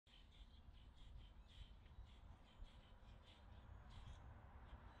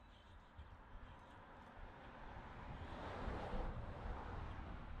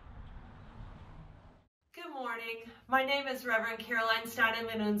Good morning. My name is Reverend Caroline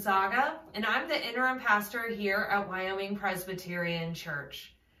Steinemann Unzaga, and I'm the interim pastor here at Wyoming Presbyterian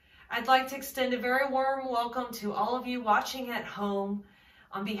Church. I'd like to extend a very warm welcome to all of you watching at home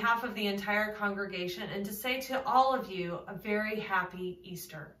on behalf of the entire congregation, and to say to all of you a very happy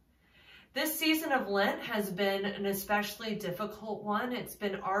Easter. This season of Lent has been an especially difficult one. It's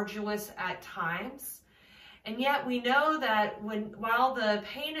been arduous at times. And yet we know that while the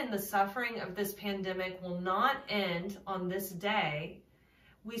pain and the suffering of this pandemic will not end on this day,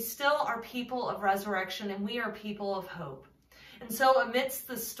 we still are people of resurrection and we are people of hope. And so amidst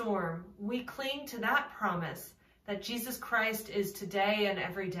the storm, we cling to that promise that Jesus Christ is today and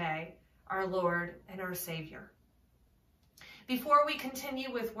every day our Lord and our Savior. Before we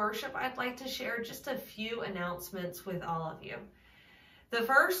continue with worship, I'd like to share just a few announcements with all of you. The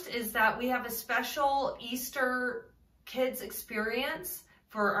first is that we have a special Easter kids experience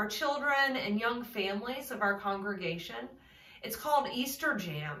for our children and young families of our congregation. It's called Easter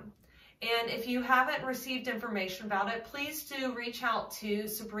Jam. And if you haven't received information about it, please do reach out to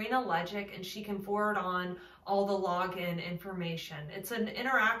Sabrina Legic and she can forward on all the login information. It's an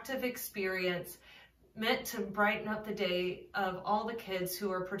interactive experience meant to brighten up the day of all the kids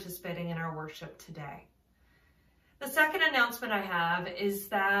who are participating in our worship today. The second announcement I have is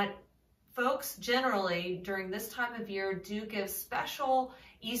that folks generally during this time of year do give special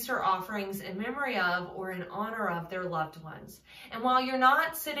Easter offerings in memory of or in honor of their loved ones. And while you're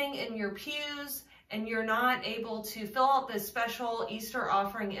not sitting in your pews and you're not able to fill out the special Easter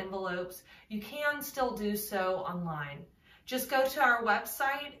offering envelopes, you can still do so online. Just go to our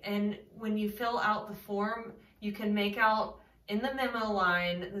website, and when you fill out the form, you can make out in the memo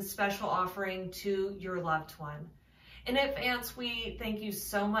line the special offering to your loved one. In advance, we thank you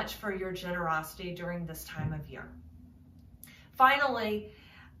so much for your generosity during this time of year. Finally,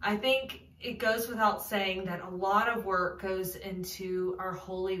 I think it goes without saying that a lot of work goes into our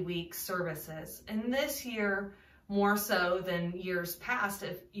Holy Week services. And this year, more so than years past,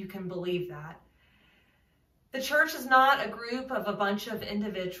 if you can believe that. The church is not a group of a bunch of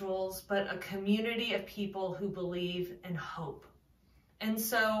individuals, but a community of people who believe in hope. And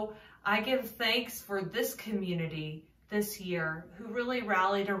so I give thanks for this community this year who really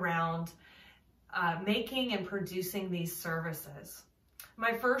rallied around making and producing these services.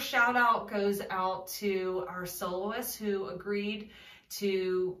 My first shout out goes out to our soloists who agreed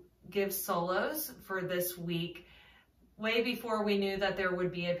to give solos for this week way before we knew that there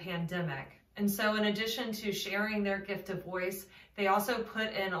would be a pandemic. And so in addition to sharing their gift of voice, they also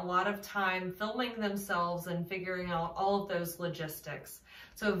put in a lot of time filming themselves and figuring out all of those logistics.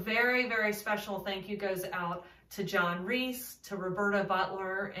 So very, very special thank you goes out to John Reese, to Roberta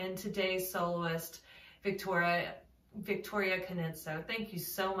Butler, and today's soloist, Victoria Cannizzo. Thank you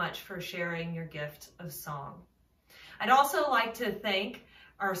so much for sharing your gift of song. I'd also like to thank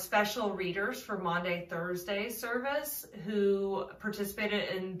our special readers for Maundy Thursday service who participated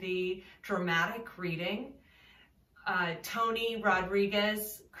in the dramatic reading. Tony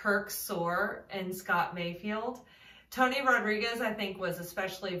Rodriguez, Kirk Soar, and Scott Mayfield. Tony Rodriguez, I think, was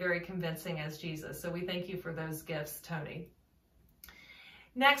especially very convincing as Jesus. So we thank you for those gifts, Tony.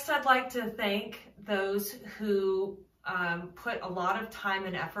 Next, I'd like to thank those who put a lot of time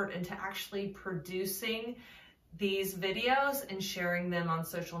and effort into actually producing these videos and sharing them on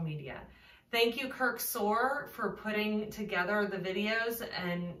social media. Thank you, Kirk Soar, for putting together the videos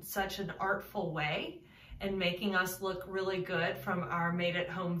in such an artful way and making us look really good from our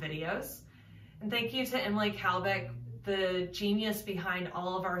made-at-home videos. And thank you to Emily Kalbeck, the genius behind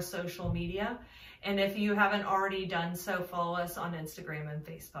all of our social media. And if you haven't already done so, follow us on Instagram and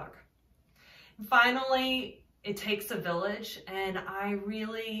Facebook. And finally, it takes a village, and I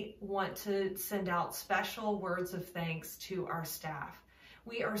really want to send out special words of thanks to our staff.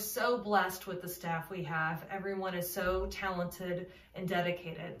 We are so blessed with the staff we have. Everyone is so talented and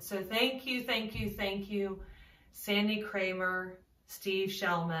dedicated. So thank you, thank you, thank you, Sandy Kramer, Steve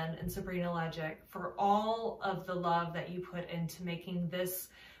Shellman, and Sabrina Legic for all of the love that you put into making this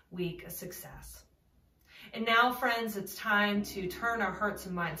week a success. And now, friends, it's time to turn our hearts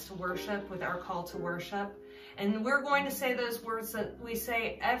and minds to worship with our call to worship. And we're going to say those words that we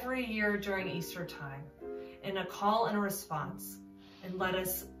say every year during Easter time in a call and a response. And let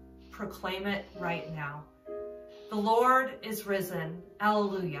us proclaim it right now. The Lord is risen.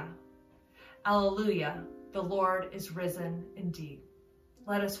 Alleluia. Alleluia. The Lord is risen indeed.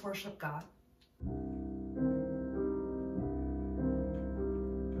 Let us worship God.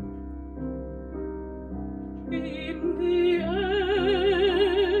 In the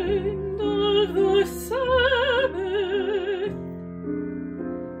end of the Sabbath,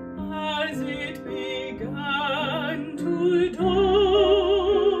 as it began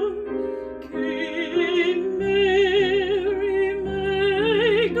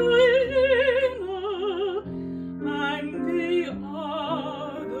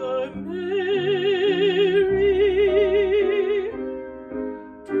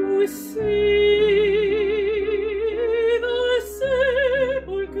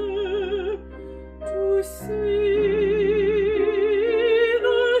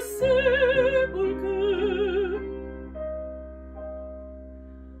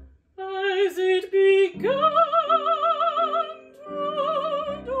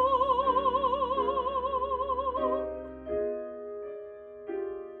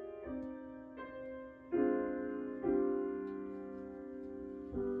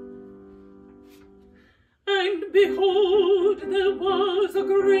And behold, there was a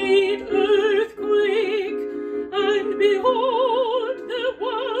great earthquake. And behold, there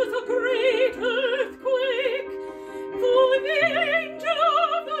was a great earthquake. For the angel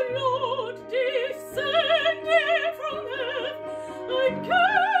of the Lord descended from heaven and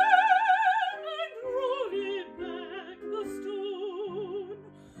came and rolled back the stone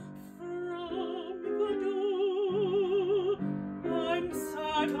from the door and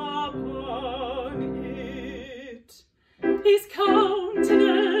sat upon it. His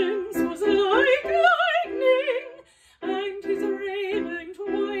countenance was like lightning, and his raiment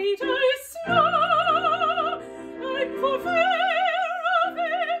white as snow. And for fear of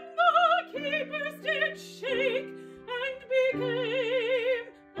him the keepers did shake and became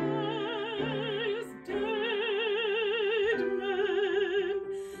as dead men.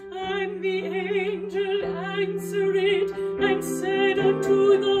 And the angel answered and said unto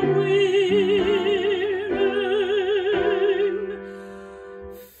the women,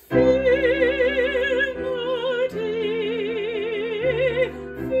 Fear not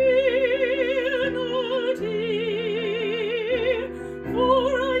ye,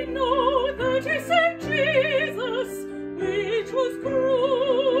 for I know that ye sent Jesus, which was crucified.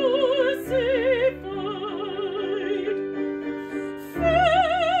 Fear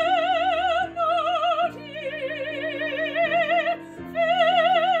not ye,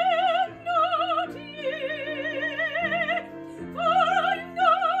 for I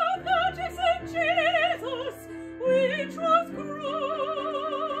know that ye sent Jesus, which was crucified.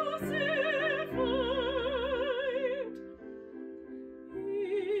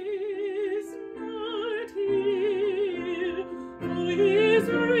 He's not here, for he is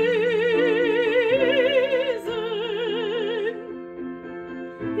risen.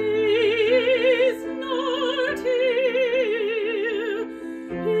 He's not here,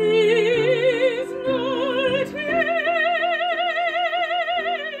 he's not here.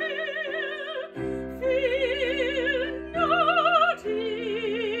 Fear not ye,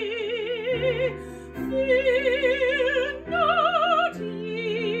 fear not ye,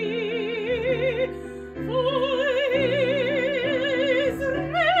 for he is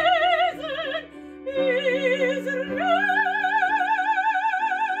risen, is risen. Fear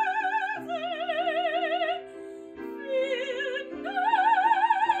not,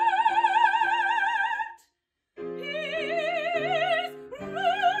 he is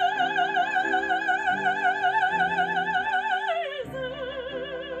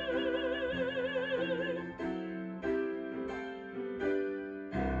risen.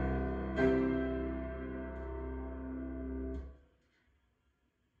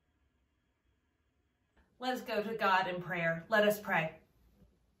 Let's go to God in prayer. Let us pray.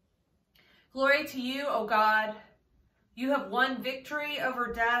 Glory to you, O God. You have won victory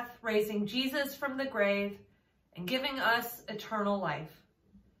over death, raising Jesus from the grave and giving us eternal life.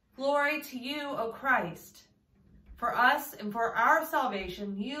 Glory to you, O Christ. For us and for our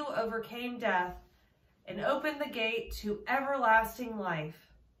salvation, you overcame death and opened the gate to everlasting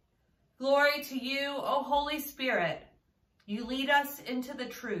life. Glory to you, O Holy Spirit. You lead us into the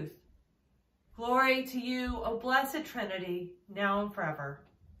truth. Glory to you, O Blessed Trinity, now and forever.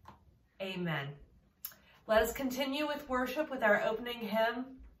 Amen. Let us continue with worship with our opening hymn,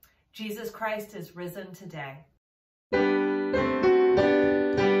 Jesus Christ is risen today.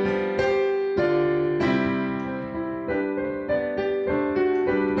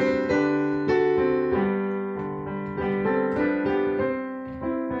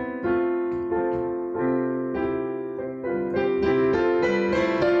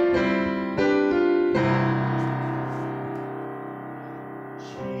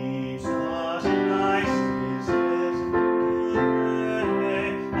 Jesus Christ is risen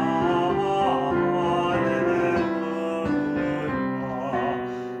today.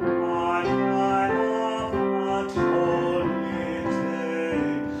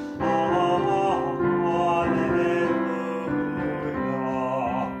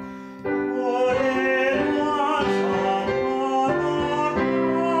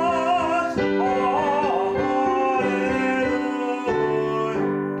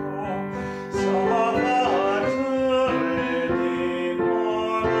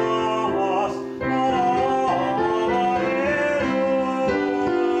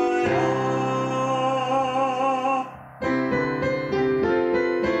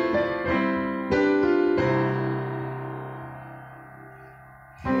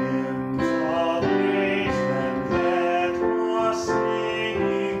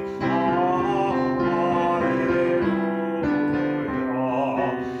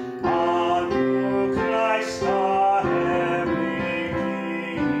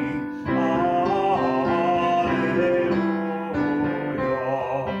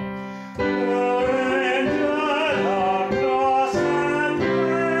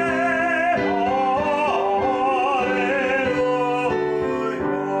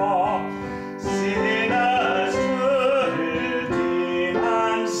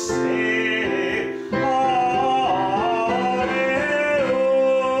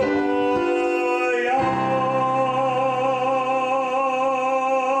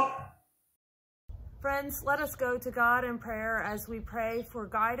 friends, let us go to God in prayer as we pray for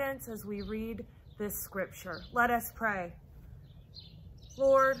guidance as we read this scripture. Let us pray.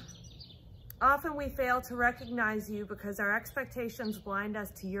 Lord, often we fail to recognize you because our expectations blind us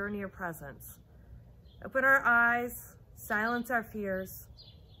to your near presence. Open our eyes, silence our fears,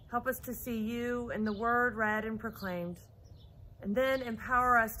 help us to see you and the word read and proclaimed, and then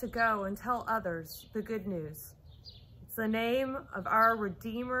empower us to go and tell others the good news. It's the name of our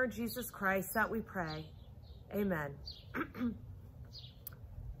Redeemer, Jesus Christ, that we pray. Amen.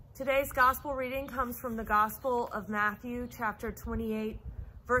 Today's gospel reading comes from the Gospel of Matthew, chapter 28,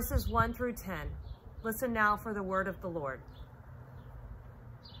 verses 1 through 10. Listen now for the word of the Lord.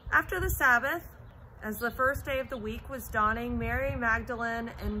 After the Sabbath, as the first day of the week was dawning, Mary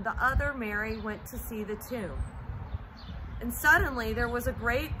Magdalene and the other Mary went to see the tomb. And suddenly there was a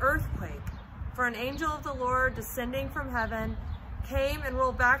great earthquake, for an angel of the Lord descending from heaven came and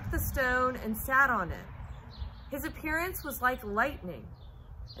rolled back the stone and sat on it. His appearance was like lightning,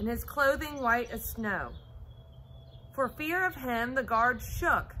 and his clothing white as snow. For fear of him, the guards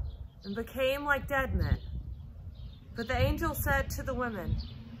shook and became like dead men. But the angel said to the women,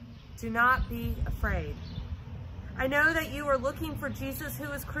 "Do not be afraid. I know that you are looking for Jesus who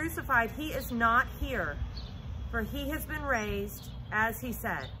was crucified. He is not here, for he has been raised, as he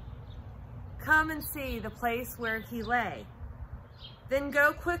said. Come and see the place where he lay. Then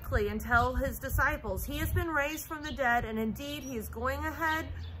go quickly and tell his disciples, he has been raised from the dead, and indeed he is going ahead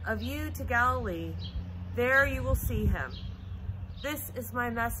of you to Galilee. There you will see him. This is my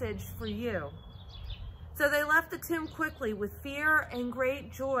message for you." So they left the tomb quickly with fear and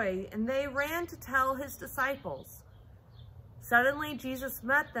great joy, and they ran to tell his disciples. Suddenly Jesus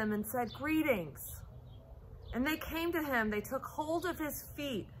met them and said, "Greetings." And they came to him, they took hold of his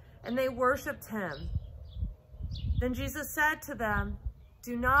feet, and they worshiped him. Then Jesus said to them,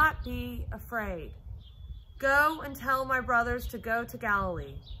 "Do not be afraid. Go and tell my brothers to go to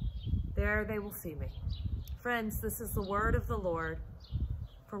Galilee. There they will see me." Friends, this is the word of the Lord,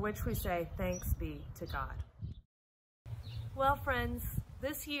 for which we say thanks be to God. Well, friends,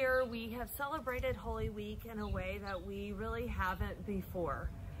 this year we have celebrated Holy Week in a way that we really haven't before.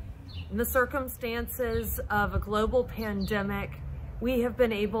 In the circumstances of a global pandemic, we have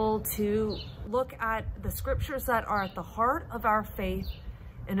been able to look at the scriptures that are at the heart of our faith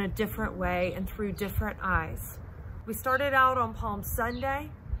in a different way and through different eyes. We started out on Palm Sunday,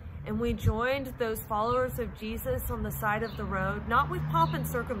 and we joined those followers of Jesus on the side of the road, not with pomp and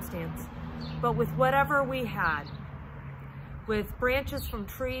circumstance, but with whatever we had, with branches from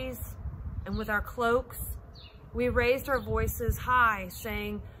trees and with our cloaks. We raised our voices high,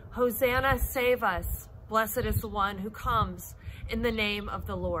 saying, "Hosanna, save us. Blessed is the one who comes in the name of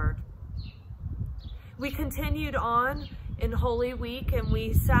the Lord." We continued on in Holy Week, and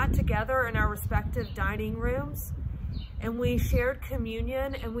we sat together in our respective dining rooms, and we shared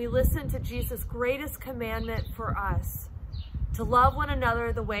communion, and we listened to Jesus' greatest commandment for us, to love one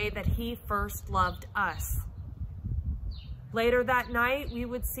another the way that he first loved us. Later that night, we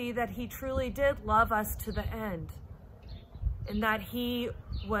would see that he truly did love us to the end, and that he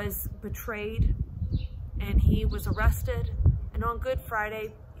was betrayed, and he was arrested, and on Good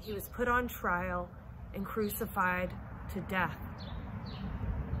Friday, he was put on trial and crucified to death.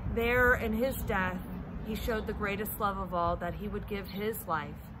 There in his death, he showed the greatest love of all, that he would give his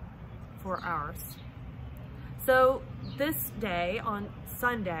life for ours. So this day, on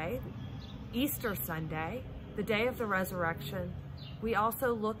Sunday, Easter Sunday, the day of the resurrection, we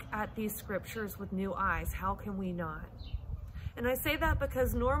also look at these scriptures with new eyes. How can we not? And I say that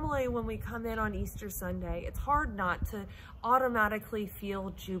because normally when we come in on Easter Sunday, it's hard not to automatically feel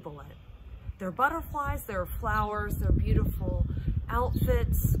jubilant. There are butterflies, there are flowers, there are beautiful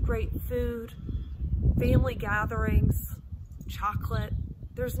outfits, great food, family gatherings, chocolate.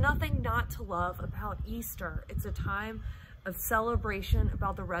 There's nothing not to love about Easter. It's a time of celebration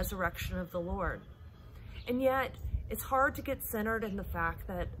about the resurrection of the Lord. And yet, it's hard to get centered in the fact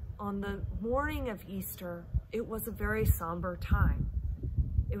that on the morning of Easter, it was a very somber time.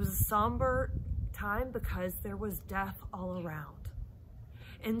 It was a somber time because there was death all around.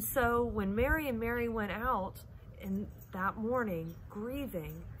 And so when Mary and Mary went out in that morning,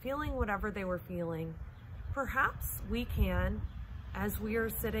 grieving, feeling whatever they were feeling, perhaps we can, as we are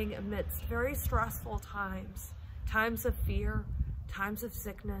sitting amidst very stressful times, times of fear, times of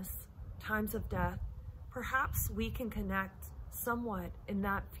sickness, times of death, perhaps we can connect somewhat in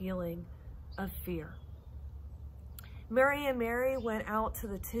that feeling of fear. Mary and Mary went out to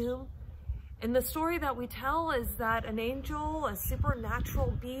the tomb, and the story that we tell is that an angel, a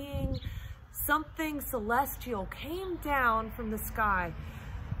supernatural being, something celestial came down from the sky,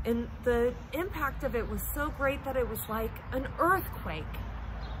 And the impact of it was so great that it was like an earthquake.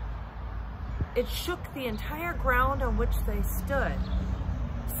 It shook the entire ground on which they stood.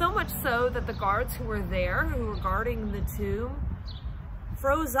 So much so that the guards who were there, who were guarding the tomb,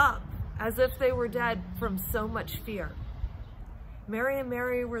 froze up as if they were dead from so much fear. Mary and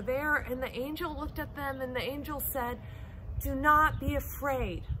Mary were there, and the angel looked at them, and the angel said, "Do not be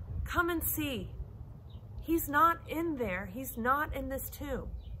afraid. Come and see. He's not in there. He's not in this tomb."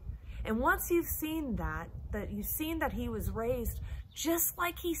 And once you've seen that you've seen that he was raised just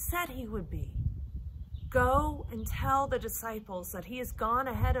like he said he would be, go and tell the disciples that he has gone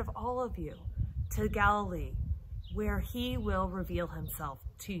ahead of all of you to Galilee, where he will reveal himself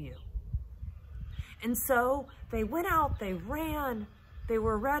to you. And so they went out, they ran, they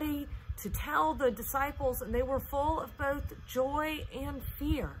were ready to tell the disciples, and they were full of both joy and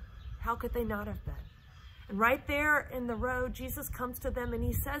fear. How could they not have been? And right there in the road, Jesus comes to them and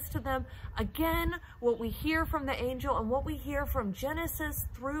he says to them, again, what we hear from the angel and what we hear from Genesis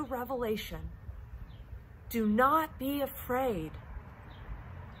through Revelation. Do not be afraid.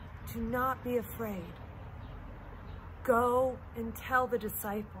 Do not be afraid. Go and tell the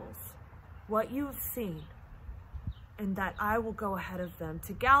disciples what you have seen, and that I will go ahead of them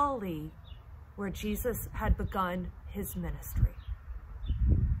to Galilee, where Jesus had begun his ministry.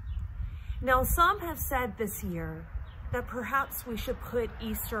 Now, some have said this year that perhaps we should put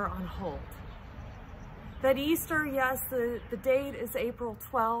Easter on hold. That Easter, yes, the date is April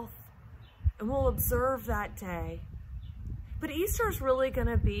 12th, and we'll observe that day. But Easter is really going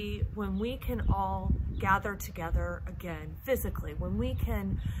to be when we can all gather together again, physically, when we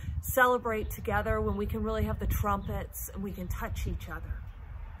can celebrate together, when we can really have the trumpets and we can touch each other.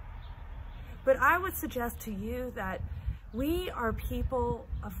 But I would suggest to you that we are people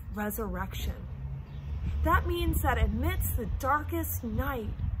of resurrection. That means that amidst the darkest night,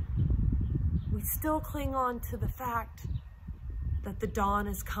 we still cling on to the fact that the dawn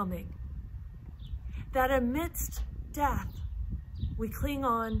is coming. That amidst death, we cling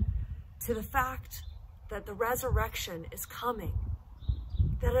on to the fact that the resurrection is coming.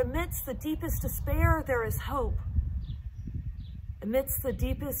 That amidst the deepest despair, there is hope. Amidst the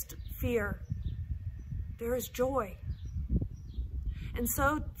deepest fear, there is joy. And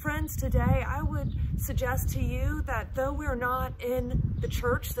so, friends, today I would suggest to you that though we're not in the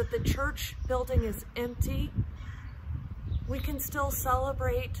church, that the church building is empty, we can still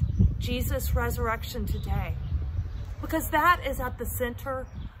celebrate Jesus' resurrection today, because that is at the center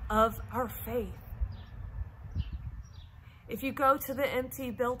of our faith. If you go to the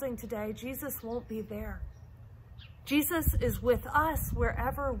empty building today, Jesus won't be there. Jesus is with us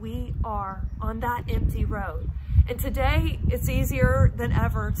wherever we are on that empty road. And today, it's easier than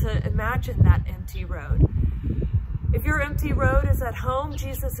ever to imagine that empty road. If your empty road is at home,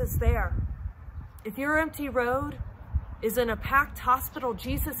 Jesus is there. If your empty road is in a packed hospital,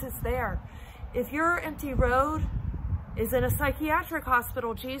 Jesus is there. If your empty road is in a psychiatric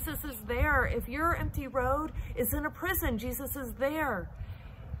hospital, Jesus is there. If your empty road is in a prison, Jesus is there.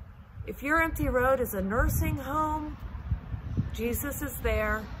 If your empty road is a nursing home, Jesus is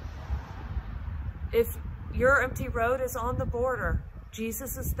there. If your empty road is on the border,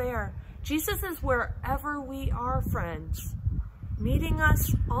 Jesus is there. Jesus is wherever we are, friends, meeting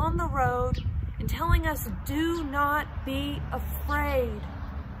us on the road and telling us, do not be afraid.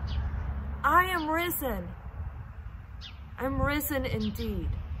 I am risen. I'm risen indeed.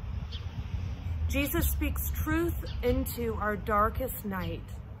 Jesus speaks truth into our darkest night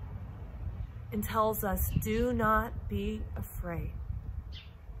and tells us, do not be afraid.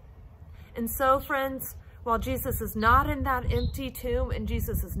 And so, friends, while Jesus is not in that empty tomb and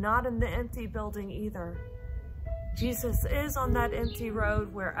Jesus is not in the empty building either, Jesus is on that empty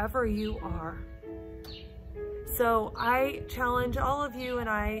road wherever you are. So I challenge all of you and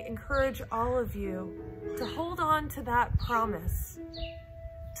I encourage all of you to hold on to that promise,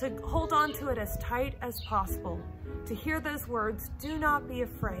 to hold on to it as tight as possible, to hear those words, do not be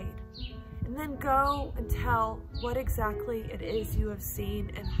afraid, and then go and tell what exactly it is you have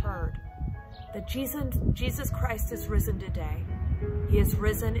seen and heard. That Jesus Christ is risen today. He is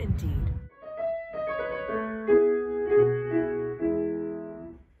risen indeed. Thank you.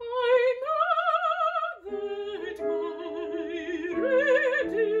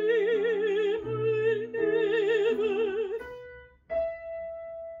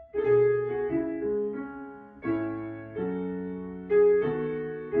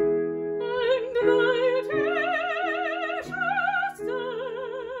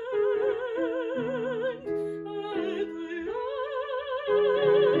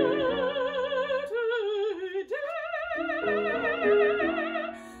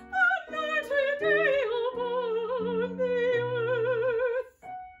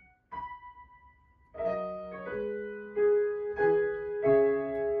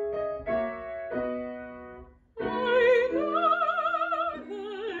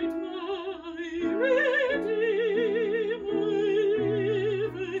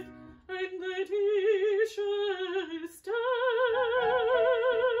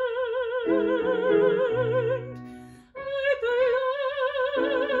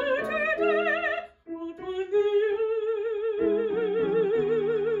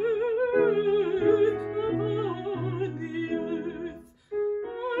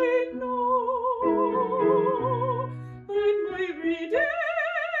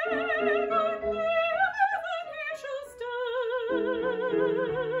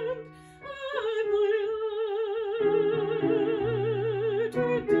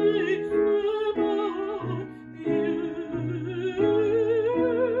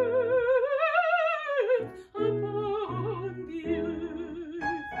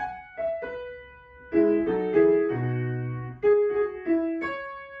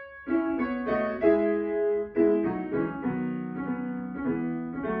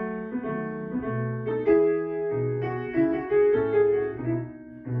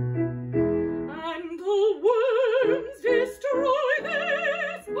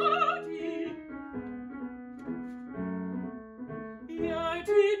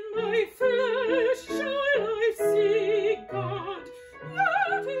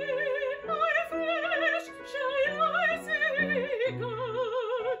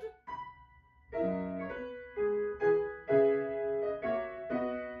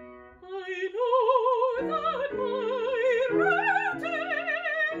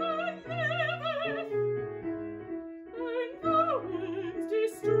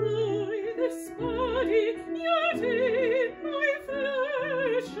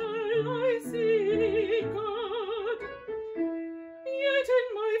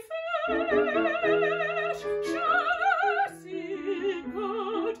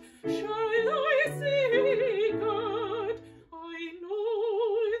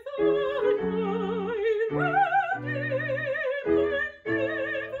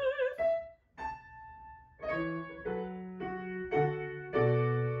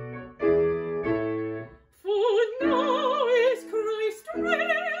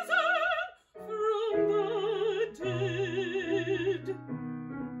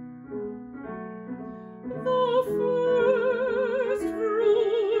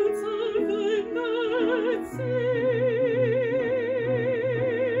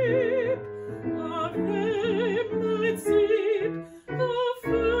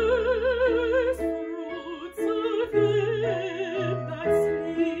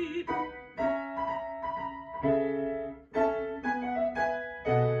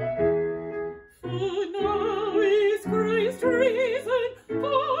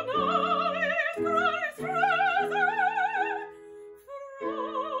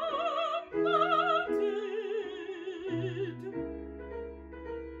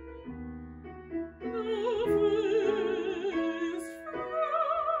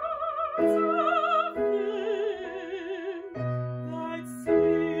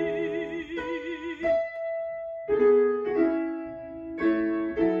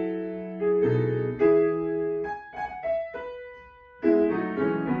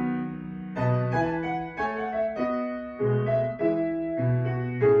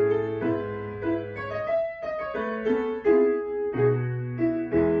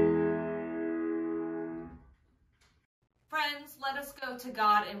 go to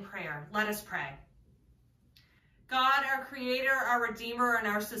God in prayer. Let us pray. God, our Creator, our Redeemer, and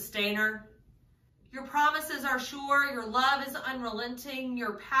our Sustainer, your promises are sure, your love is unrelenting,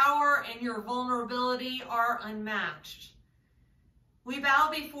 your power and your vulnerability are unmatched. We bow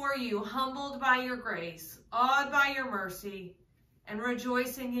before you, humbled by your grace, awed by your mercy, and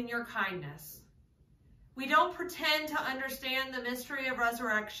rejoicing in your kindness. We don't pretend to understand the mystery of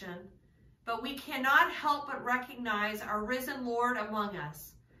resurrection, but we cannot help but recognize our risen Lord among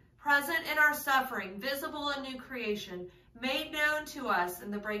us, present in our suffering, visible in new creation, made known to us in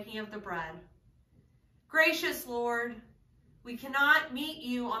the breaking of the bread. Gracious Lord, we cannot meet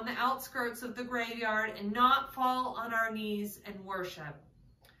you on the outskirts of the graveyard and not fall on our knees and worship.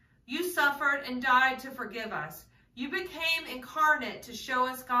 You suffered and died to forgive us. You became incarnate to show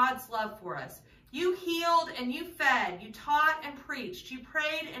us God's love for us. You healed and you fed, you taught and preached, you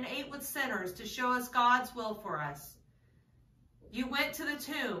prayed and ate with sinners to show us God's will for us. You went to the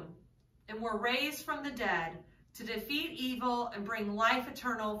tomb and were raised from the dead to defeat evil and bring life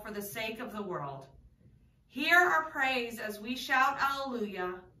eternal for the sake of the world. Hear our praise as we shout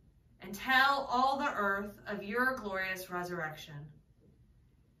Alleluia and tell all the earth of your glorious resurrection.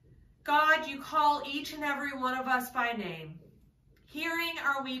 God, you call each and every one of us by name. Hearing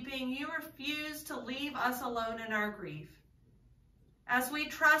our weeping, you refuse to leave us alone in our grief. As we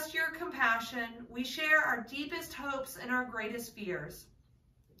trust your compassion, we share our deepest hopes and our greatest fears.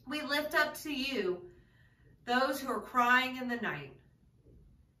 We lift up to you those who are crying in the night.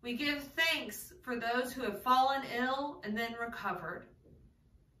 We give thanks for those who have fallen ill and then recovered.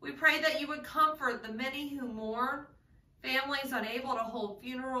 We pray that you would comfort the many who mourn, families unable to hold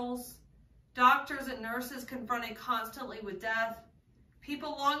funerals, doctors and nurses confronted constantly with death,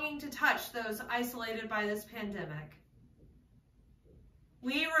 people longing to touch those isolated by this pandemic.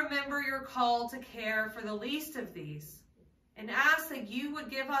 We remember your call to care for the least of these and ask that you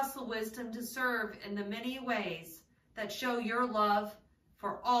would give us the wisdom to serve in the many ways that show your love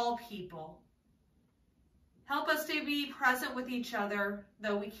for all people. Help us to be present with each other,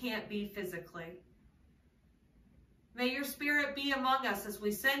 though we can't be physically. May your Spirit be among us as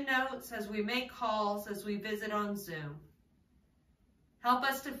we send notes, as we make calls, as we visit on Zoom. Help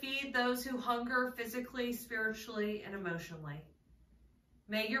us to feed those who hunger physically, spiritually, and emotionally.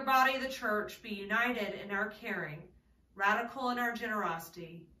 May your body, the church, be united in our caring, radical in our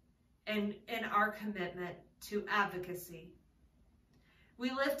generosity, and in our commitment to advocacy. We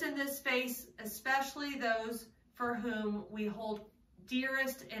lift in this space especially those for whom we hold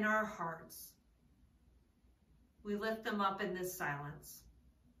dearest in our hearts. We lift them up in this silence.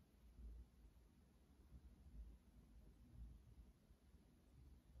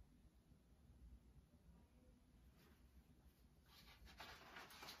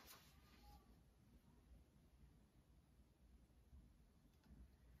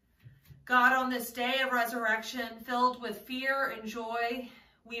 God, on this day of resurrection, filled with fear and joy,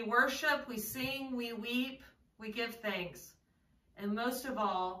 we worship, we sing, we weep, we give thanks. And most of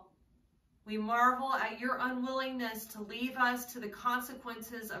all, we marvel at your unwillingness to leave us to the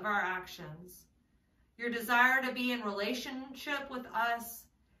consequences of our actions, your desire to be in relationship with us,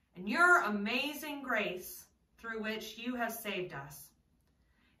 and your amazing grace through which you have saved us.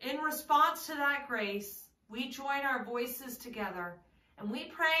 In response to that grace, we join our voices together and we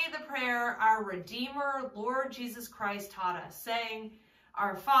pray the prayer our Redeemer, Lord Jesus Christ, taught us, saying,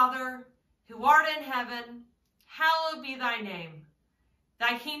 Our Father, who art in heaven, hallowed be thy name.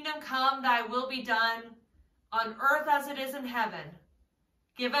 Thy kingdom come, thy will be done, on earth as it is in heaven.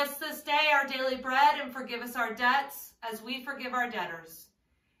 Give us this day our daily bread, and forgive us our debts, as we forgive our debtors.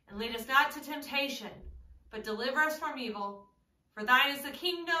 And lead us not to temptation, but deliver us from evil. For thine is the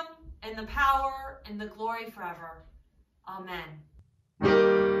kingdom, and the power, and the glory forever. Amen.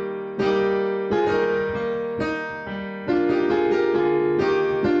 Our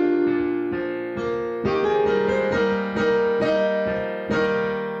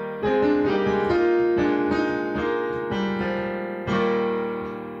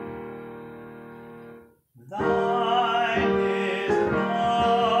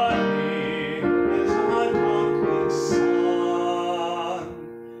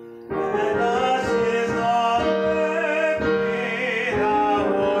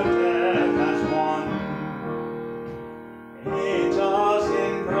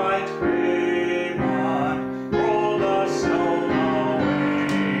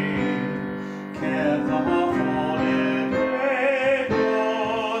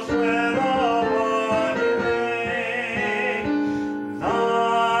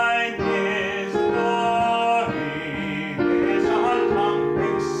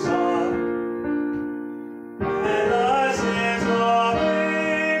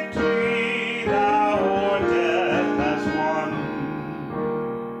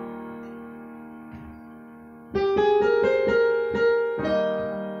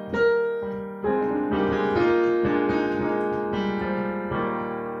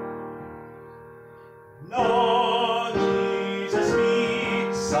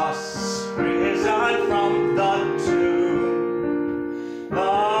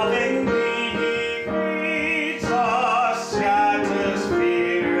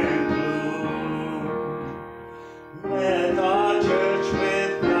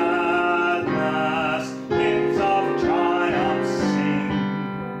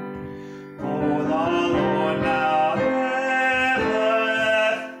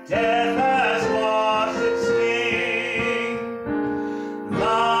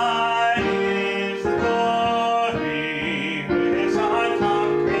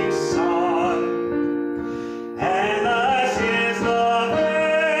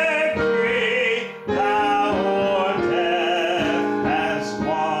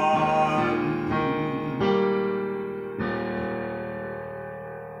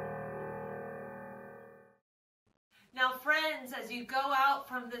as you go out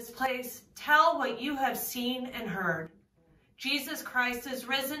from this place, tell what you have seen and heard. Jesus Christ is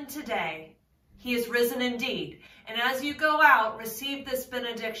risen today. He is risen indeed. And as you go out, receive this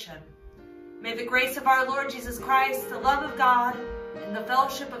benediction. May the grace of our Lord Jesus Christ, the love of God, and the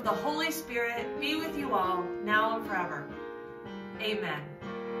fellowship of the Holy Spirit be with you all, now and forever. Amen.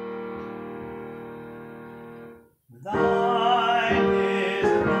 Thine